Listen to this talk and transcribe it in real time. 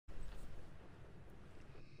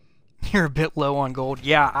You're a bit low on gold.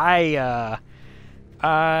 Yeah,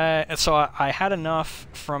 so I had enough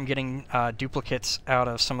from getting duplicates out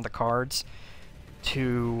of some of the cards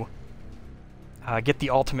to get the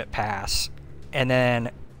ultimate pass, and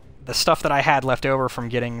then the stuff that I had left over from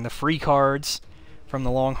getting the free cards from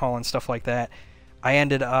the long haul and stuff like that, I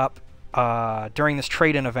ended up during this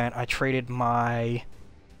trade-in event, I traded my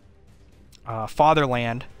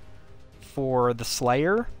Fatherland for the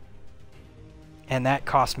Slayer, and that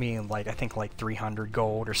cost me like I think like 300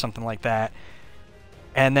 gold or something like that.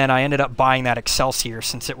 And then I ended up buying that Excelsior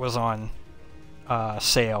since it was on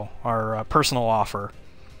sale or personal offer,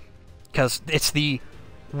 because it's the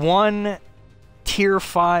one tier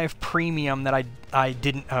 5 premium that I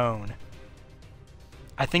didn't own.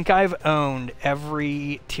 I think I've owned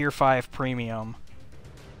every tier 5 premium.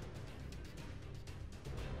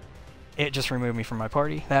 It just removed me from my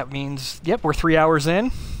party. That means, yep, we're 3 hours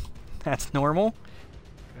in. That's normal.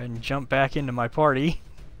 And jump back into my party.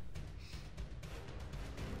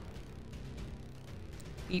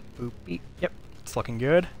 Beep, boop, beep. Yep, it's looking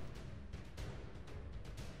good.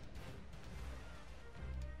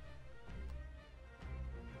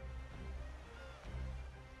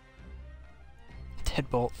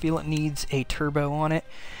 Deadbolt. Feel it needs a turbo on it.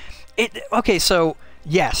 Okay, so,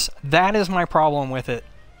 yes, that is my problem with it,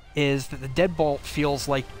 is that the Deadbolt feels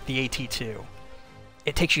like the AT2.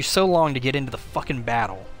 It takes you so long to get into the fucking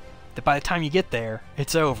battle that by the time you get there,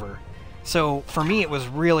 it's over. So, for me, it was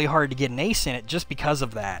really hard to get an ace in it just because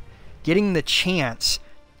of that. Getting the chance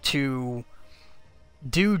to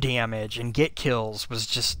do damage and get kills was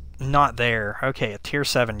just not there. Okay, a tier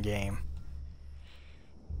 7 game.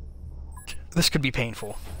 This could be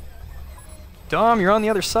painful. Dom, you're on the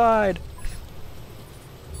other side.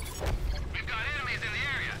 We've got enemies in the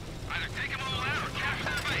area. Either take them all out or capture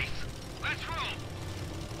their base. Let's roll.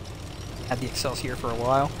 Had the Excelsior for a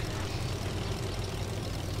while.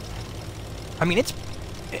 I mean, it's...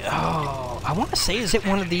 Oh, I want to say, is it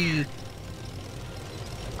one of the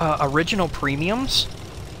original premiums?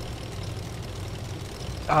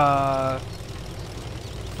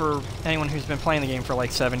 For anyone who's been playing the game for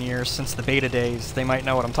like 7 years, since the beta days, they might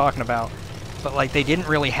know what I'm talking about. But like, they didn't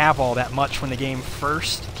really have all that much when the game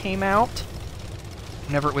first came out.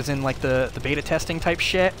 Whenever it was in like the beta testing type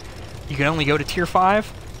shit, you could only go to tier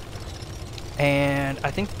 5. And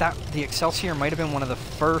I think that the Excelsior might have been one of the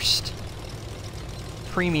first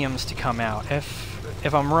premiums to come out.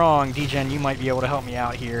 If I'm wrong, DGen, you might be able to help me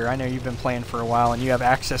out here. I know you've been playing for a while and you have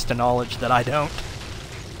access to knowledge that I don't.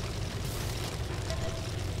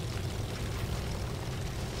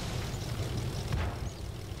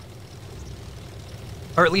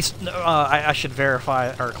 Or at least, I should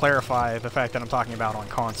verify or clarify the fact that I'm talking about on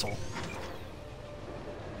console.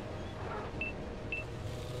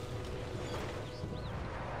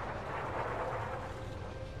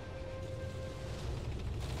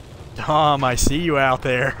 Tom, I see you out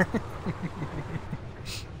there.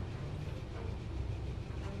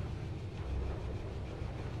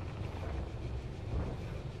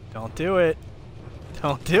 Don't do it.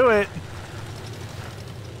 Don't do it.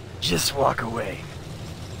 Just walk away.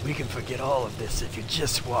 We can forget all of this if you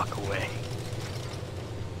just walk away.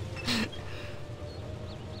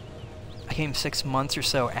 I came 6 months or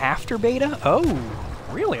so after beta? Oh,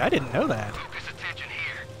 really? I didn't know that. Focus attention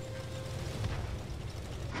here.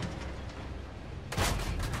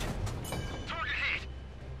 Target hit.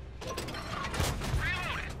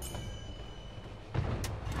 Reload it.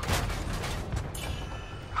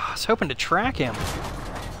 I was hoping to track him,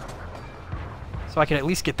 so I could at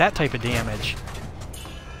least get that type of damage.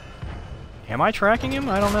 Am I tracking him?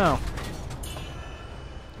 I don't know.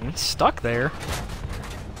 He's stuck there.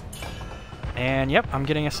 And yep, I'm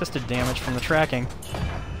getting assisted damage from the tracking.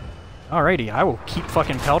 Alrighty, I will keep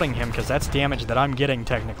fucking pelting him because that's damage that I'm getting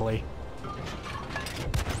technically.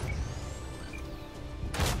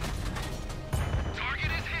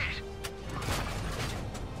 Target is hit.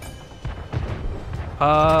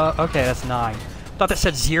 Okay, that's 9. Thought that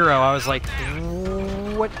said 0. I was like,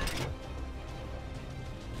 what?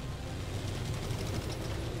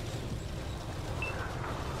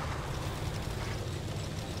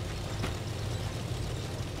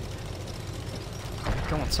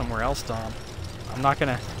 Going somewhere else, Dom. I'm not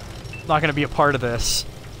gonna be a part of this.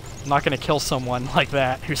 I'm not gonna kill someone like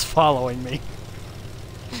that who's following me.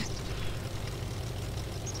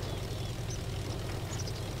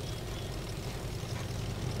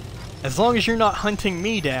 As long as you're not hunting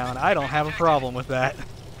me down, I don't have a problem with that.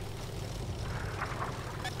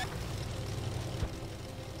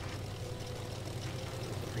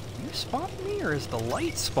 Are you spotting me, or is the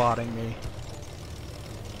light spotting me?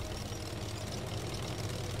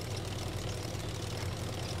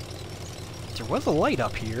 There was a light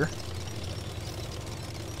up here.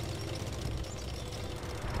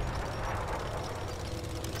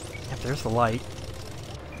 Yep, there's the light.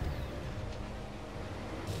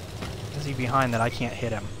 Is he behind that I can't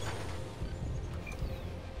hit him?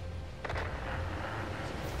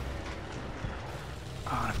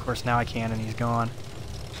 Oh, and of course now I can and he's gone.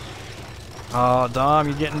 Oh, Dom,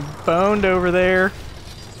 you're getting boned over there.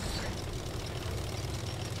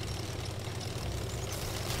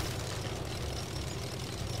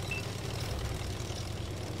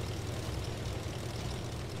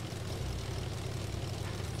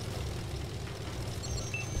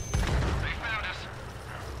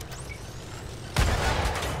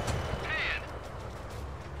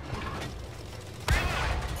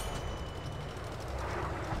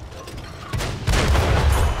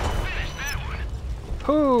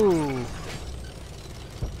 Hoo!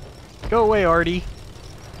 Go away, Artie.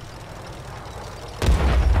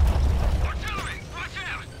 Artillery! Watch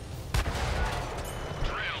out!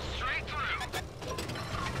 Drill straight through.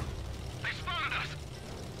 They spotted us.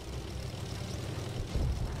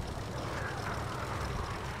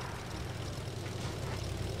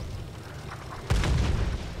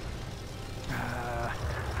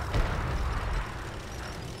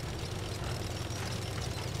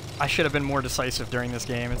 I should have been more decisive during this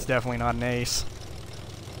game. It's definitely not an ace.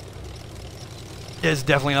 It's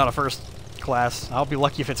definitely not a first class. I'll be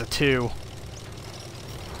lucky if it's a 2. Now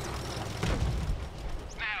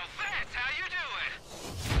that's how you do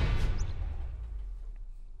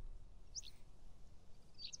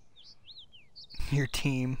it! Your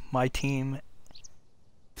team, my team,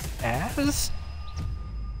 as?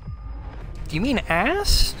 Do you mean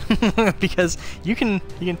ass? Because you can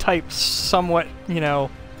type somewhat, you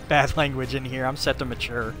know, bad language in here. I'm set to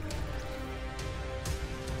mature.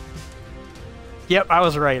 Yep, I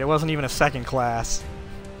was right. It wasn't even a second class.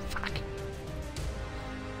 Fuck.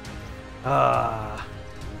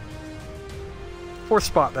 Fourth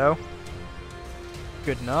spot, though.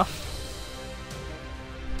 Good enough.